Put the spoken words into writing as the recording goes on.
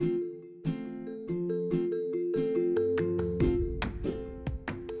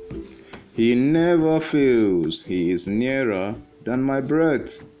He never fails. He is nearer than my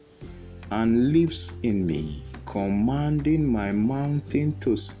breath and lives in me, commanding my mountain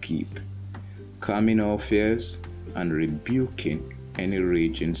to skip, calming all fears and rebuking any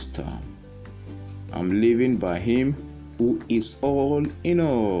raging storm. I'm living by Him who is all in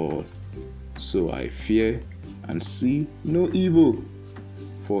all. So I fear and see no evil,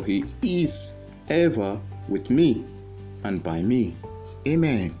 for He is ever with me and by me.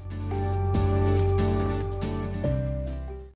 Amen.